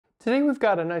Today we've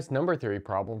got a nice number theory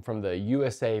problem from the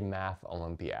USA Math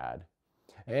Olympiad.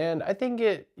 And I think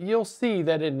you'll see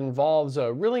that it involves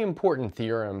a really important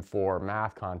theorem for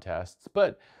math contests,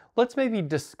 but let's maybe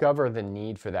discover the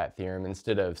need for that theorem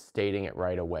instead of stating it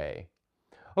right away.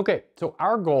 Okay, so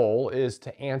our goal is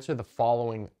to answer the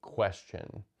following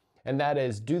question, and that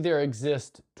is, do there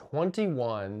exist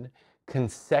 21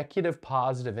 consecutive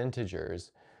positive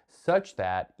integers such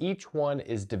that each one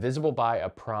is divisible by a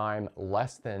prime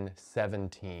less than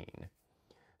 17?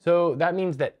 So that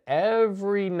means that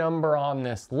every number on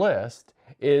this list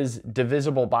is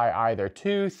divisible by either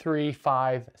 2, 3,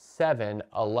 5, 7,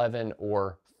 11,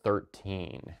 or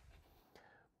 13.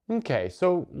 Okay,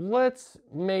 so let's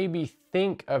maybe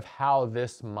think of how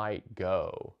this might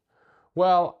go.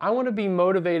 Well, I want to be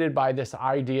motivated by this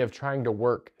idea of trying to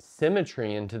work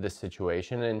symmetry into the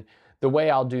situation, and the way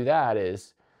I'll do that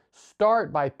is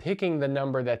start by picking the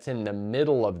number that's in the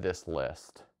middle of this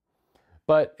list.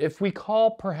 But if we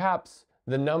call perhaps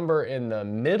the number in the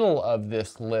middle of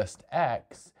this list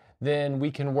x, then we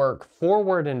can work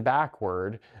forward and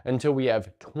backward until we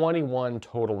have 21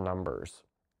 total numbers.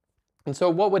 And so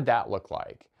what would that look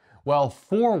like? Well,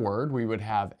 forward we would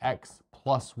have x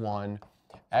plus 1,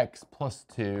 x plus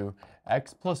 2,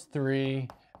 x plus 3,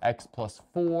 x plus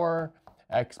 4,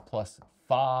 x plus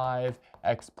 5,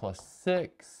 x plus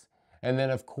 6, and then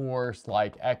of course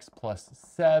like x plus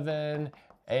 7,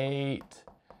 8,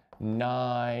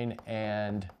 9,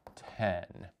 and 10.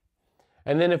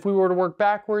 And then if we were to work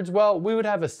backwards, well, we would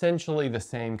have essentially the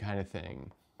same kind of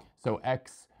thing. So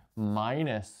x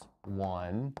minus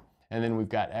 1, and then we've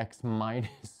got x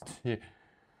minus 2.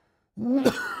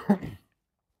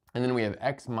 And then we have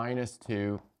x minus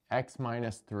 2, x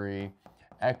minus 3,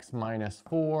 x minus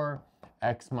 4,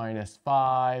 x minus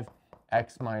 5,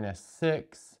 x minus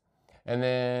 6, and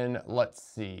then let's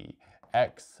see,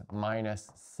 x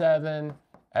minus 7,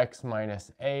 x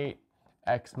minus 8,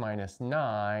 x minus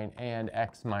 9, and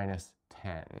x minus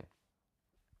 10.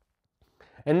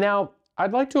 And now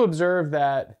I'd like to observe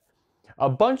that a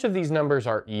bunch of these numbers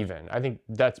are even. I think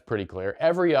that's pretty clear.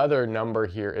 Every other number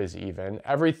here is even.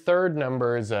 Every third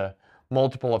number is a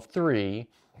multiple of 3.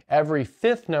 Every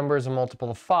fifth number is a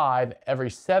multiple of 5. Every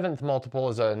seventh multiple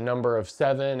is a number of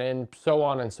 7, and so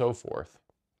on and so forth.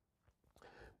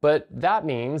 But that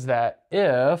means that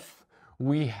if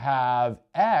we have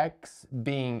x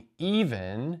being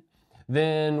even,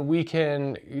 then we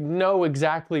can know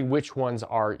exactly which ones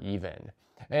are even.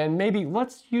 And maybe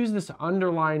let's use this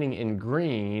underlining in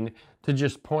green to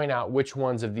just point out which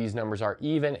ones of these numbers are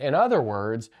even. In other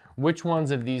words, which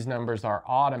ones of these numbers are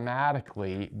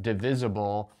automatically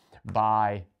divisible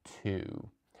by 2.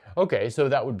 Okay, so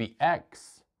that would be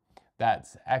x.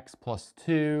 That's x plus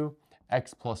 2,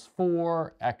 x plus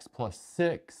 4, x plus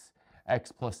 6,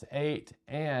 x plus 8,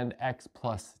 and x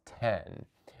plus 10.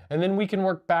 And then we can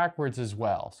work backwards as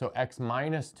well. So x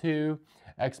minus 2,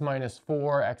 x minus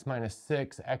 4, x minus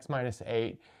 6, x minus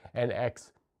 8, and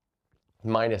x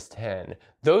minus 10.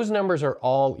 Those numbers are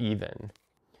all even.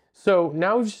 So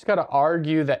now we've just got to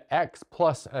argue that x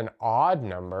plus an odd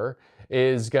number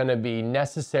is going to be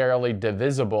necessarily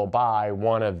divisible by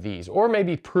one of these, or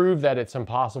maybe prove that it's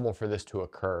impossible for this to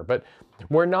occur. But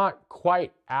we're not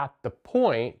quite at the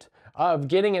point of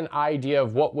getting an idea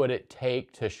of what would it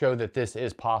take to show that this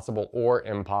is possible or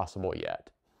impossible yet.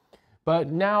 But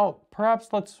now perhaps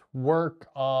let's work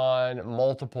on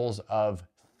multiples of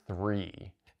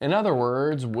 3. In other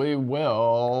words, we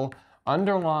will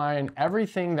underline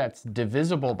everything that's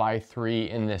divisible by 3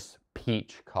 in this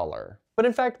peach color. But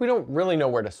in fact, we don't really know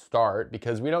where to start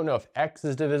because we don't know if x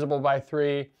is divisible by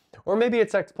 3, or maybe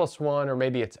it's x plus 1, or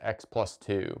maybe it's x plus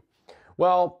 2.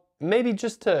 Well, maybe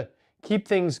just to keep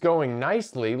things going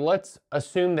nicely, let's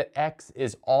assume that x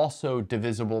is also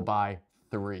divisible by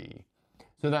 3.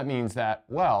 So that means that,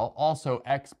 well, also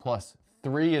x plus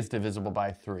 3 is divisible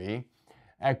by 3,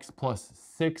 x plus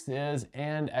 6 is,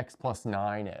 and x plus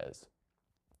 9 is.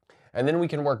 And then we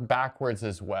can work backwards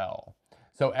as well.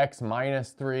 So x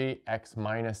minus 3, x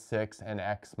minus 6, and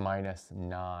x minus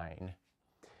 9.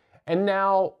 And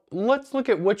now let's look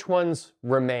at which ones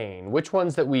remain, which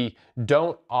ones that we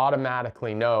don't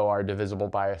automatically know are divisible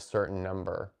by a certain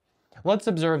number. Let's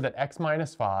observe that x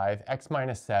minus 5, x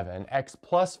minus 7, x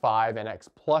plus 5, and x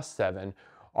plus 7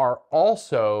 are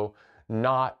also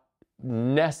not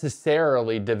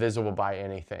necessarily divisible by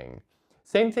anything.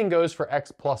 Same thing goes for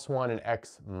x plus 1 and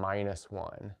x minus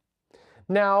 1.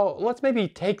 Now, let's maybe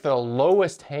take the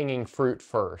lowest hanging fruit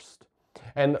first.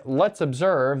 And let's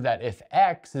observe that if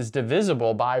x is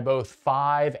divisible by both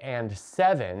 5 and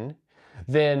 7,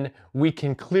 then we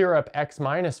can clear up x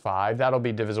minus 5. That'll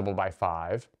be divisible by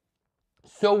 5.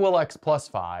 so will x plus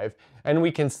 5, and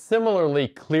we can similarly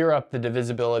clear up the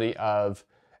divisibility of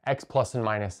x plus and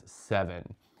minus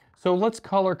 7. So let's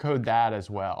color code that as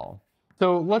well.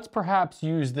 So let's perhaps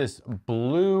use this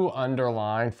blue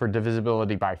underline for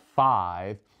divisibility by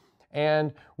 5,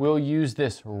 and we'll use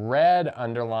this red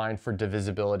underline for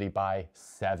divisibility by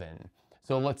 7.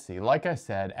 So let's see, like I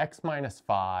said, x minus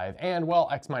 5 and, well,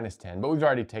 x minus 10, but we've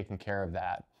already taken care of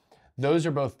that. Those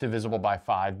are both divisible by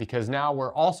 5 because now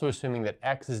we're also assuming that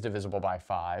x is divisible by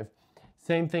 5.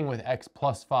 Same thing with x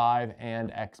plus 5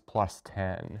 and x plus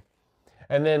 10.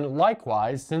 And then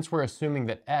likewise, since we're assuming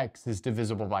that x is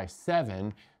divisible by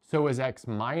 7, so is x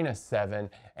minus 7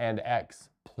 and x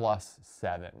plus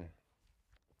 7.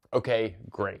 Okay,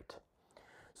 great.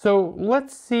 So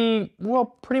let's see, well,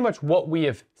 pretty much what we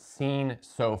have seen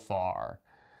so far.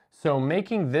 So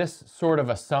making this sort of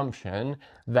assumption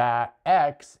that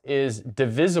x is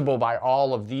divisible by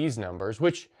all of these numbers,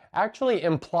 which actually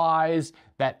implies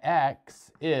that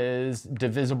x is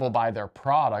divisible by their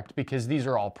product because these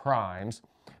are all primes.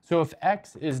 So if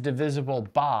x is divisible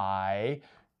by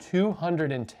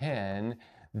 210,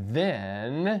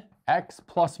 then x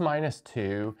plus minus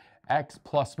 2, x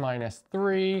plus minus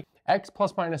 3, x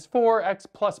plus minus 4, x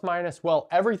plus minus, well,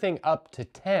 everything up to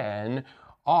 10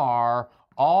 are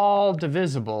all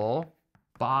divisible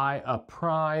by a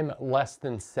prime less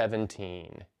than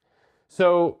 17.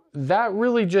 So that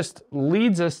really just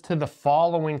leads us to the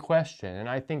following question, and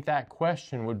I think that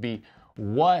question would be,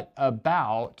 what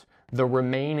about the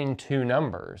remaining two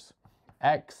numbers,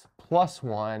 x plus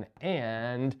 1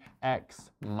 and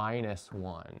x minus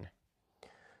 1?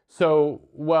 So,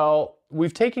 well,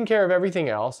 we've taken care of everything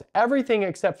else. Everything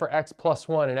except for x plus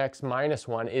 1 and x minus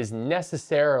 1 is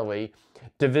necessarily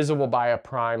divisible by a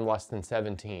prime less than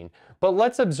 17. But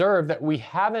let's observe that we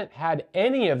haven't had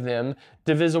any of them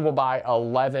divisible by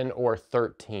 11 or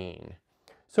 13.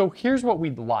 So here's what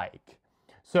we'd like.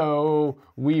 So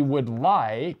we would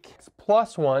like x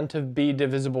plus 1 to be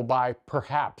divisible by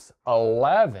perhaps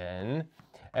 11,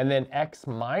 and then x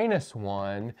minus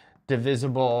 1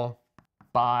 divisible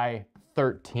by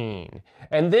 13.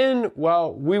 And then,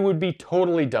 well, we would be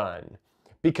totally done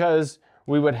because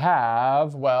we would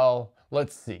have, well,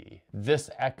 let's see, this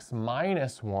x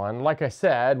minus 1, like I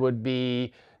said, would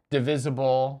be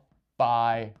divisible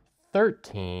by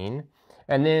 13.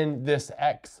 And then this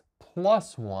x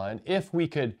plus 1, if we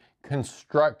could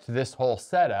construct this whole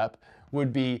setup,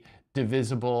 would be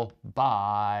divisible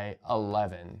by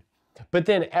 11. But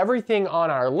then everything on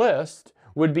our list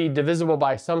would be divisible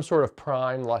by some sort of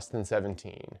prime less than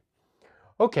 17.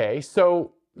 Okay,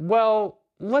 so, well,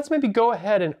 let's maybe go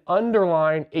ahead and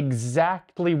underline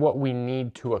exactly what we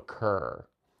need to occur.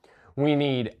 We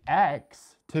need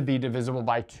x to be divisible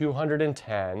by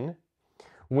 210.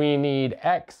 We need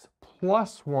x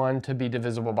plus 1 to be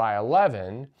divisible by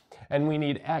 11. And we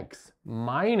need x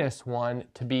minus 1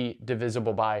 to be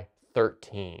divisible by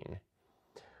 13.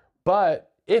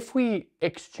 But if we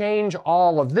exchange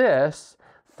all of this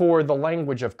for the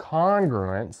language of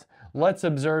congruence, let's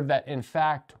observe that in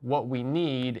fact what we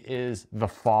need is the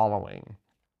following.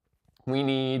 We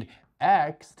need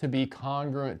x to be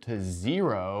congruent to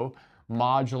 0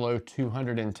 modulo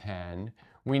 210.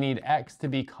 We need x to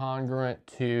be congruent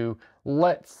to,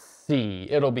 let's see,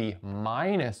 it'll be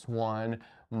minus 1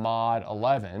 mod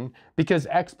 11, because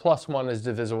x plus 1 is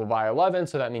divisible by 11,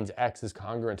 so that means x is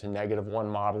congruent to negative 1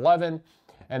 mod 11.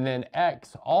 And then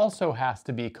x also has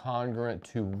to be congruent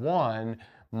to 1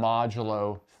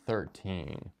 modulo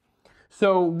 13.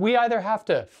 So we either have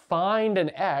to find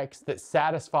an x that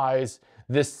satisfies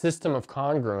this system of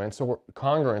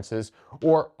congruences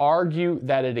or argue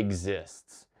that it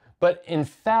exists. But in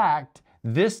fact,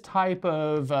 this type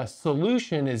of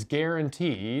solution is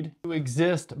guaranteed to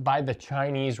exist by the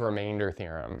Chinese remainder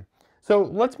theorem. So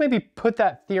let's maybe put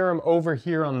that theorem over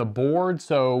here on the board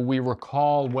so we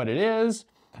recall what it is,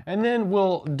 and then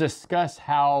we'll discuss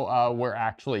how we're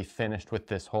actually finished with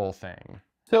this whole thing.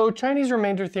 So Chinese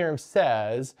remainder theorem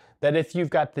says that if you've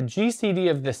got the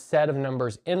GCD of this set of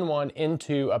numbers n1,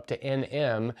 n2, up to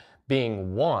nm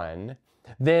being 1,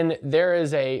 then there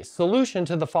is a solution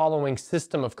to the following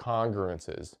system of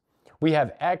congruences. We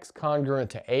have x congruent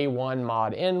to a1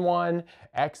 mod n1,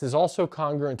 x is also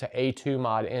congruent to a2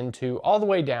 mod n2, all the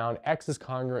way down, x is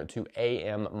congruent to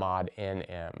am mod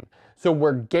nm. So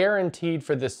we're guaranteed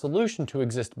for this solution to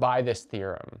exist by this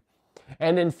theorem.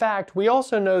 And in fact, we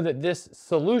also know that this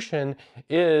solution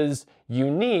is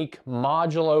unique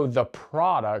modulo the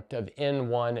product of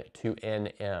n1 to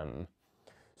nm.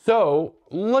 So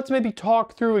let's maybe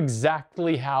talk through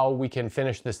exactly how we can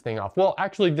finish this thing off. Well,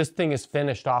 actually this thing is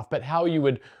finished off, but how you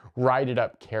would write it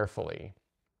up carefully.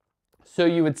 So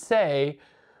you would say,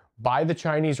 by the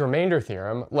Chinese remainder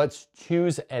theorem, let's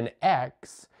choose an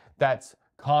x that's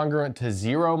congruent to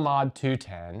 0 mod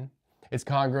 210, it's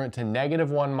congruent to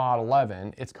 -1 mod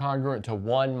 11, it's congruent to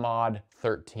 1 mod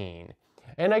 13.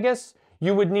 And I guess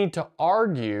you would need to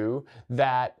argue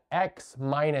that x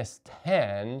minus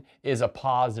 10 is a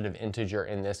positive integer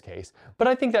in this case. But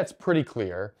I think that's pretty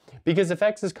clear, because if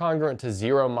x is congruent to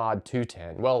 0 mod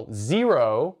 210, well,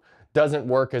 0 doesn't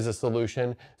work as a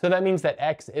solution, so that means that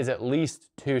x is at least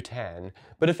 210.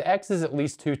 But if x is at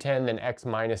least 210, then x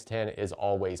minus 10 is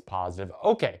always positive.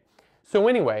 Okay, so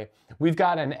anyway, we've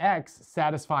got an x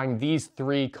satisfying these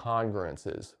three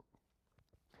congruences.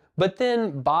 But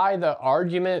then by the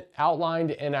argument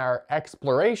outlined in our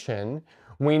exploration,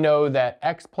 we know that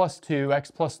x plus 2, x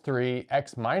plus 3,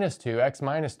 x minus 2, x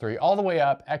minus 3, all the way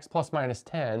up, x plus minus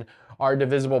 10 are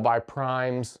divisible by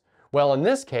primes, well, in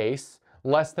this case,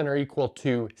 less than or equal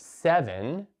to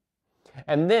 7.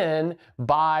 And then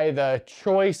by the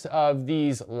choice of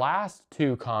these last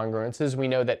two congruences, we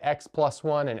know that x plus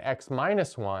 1 and x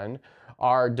minus 1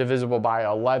 are divisible by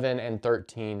 11 and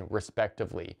 13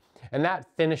 respectively. And that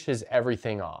finishes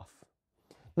everything off.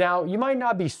 Now, you might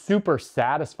not be super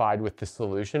satisfied with this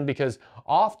solution, because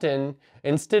often,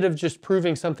 instead of just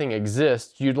proving something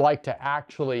exists, you'd like to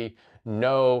actually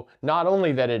know not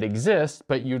only that it exists,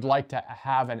 but you'd like to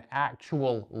have an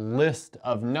actual list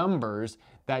of numbers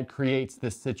that creates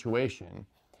this situation.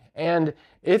 And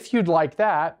if you'd like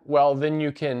that, well, then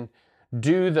you can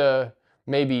do the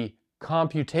maybe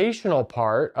computational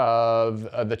part of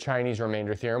the Chinese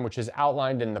remainder theorem, which is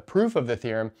outlined in the proof of the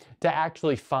theorem, to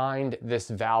actually find this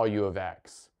value of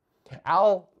x.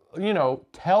 I'll,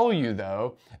 tell you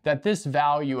though, that this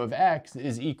value of x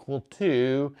is equal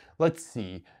to, let's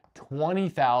see,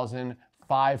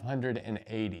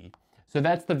 20,580. So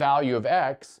that's the value of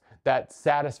x that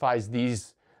satisfies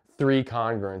these three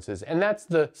congruences. And that's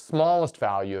the smallest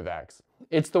value of x.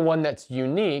 It's the one that's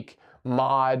unique,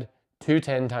 mod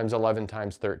 210 times 11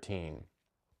 times 13.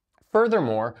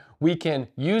 Furthermore, we can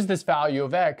use this value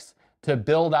of x to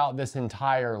build out this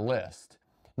entire list.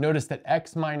 Notice that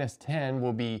x minus 10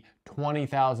 will be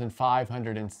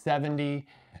 20,570,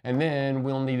 and then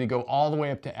we'll need to go all the way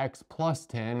up to x plus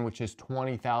 10, which is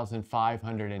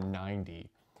 20,590.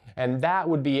 And that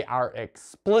would be our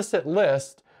explicit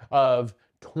list of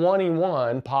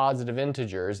 21 positive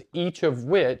integers, each of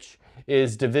which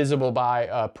is divisible by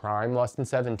a prime less than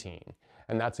 17.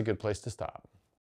 And that's a good place to stop.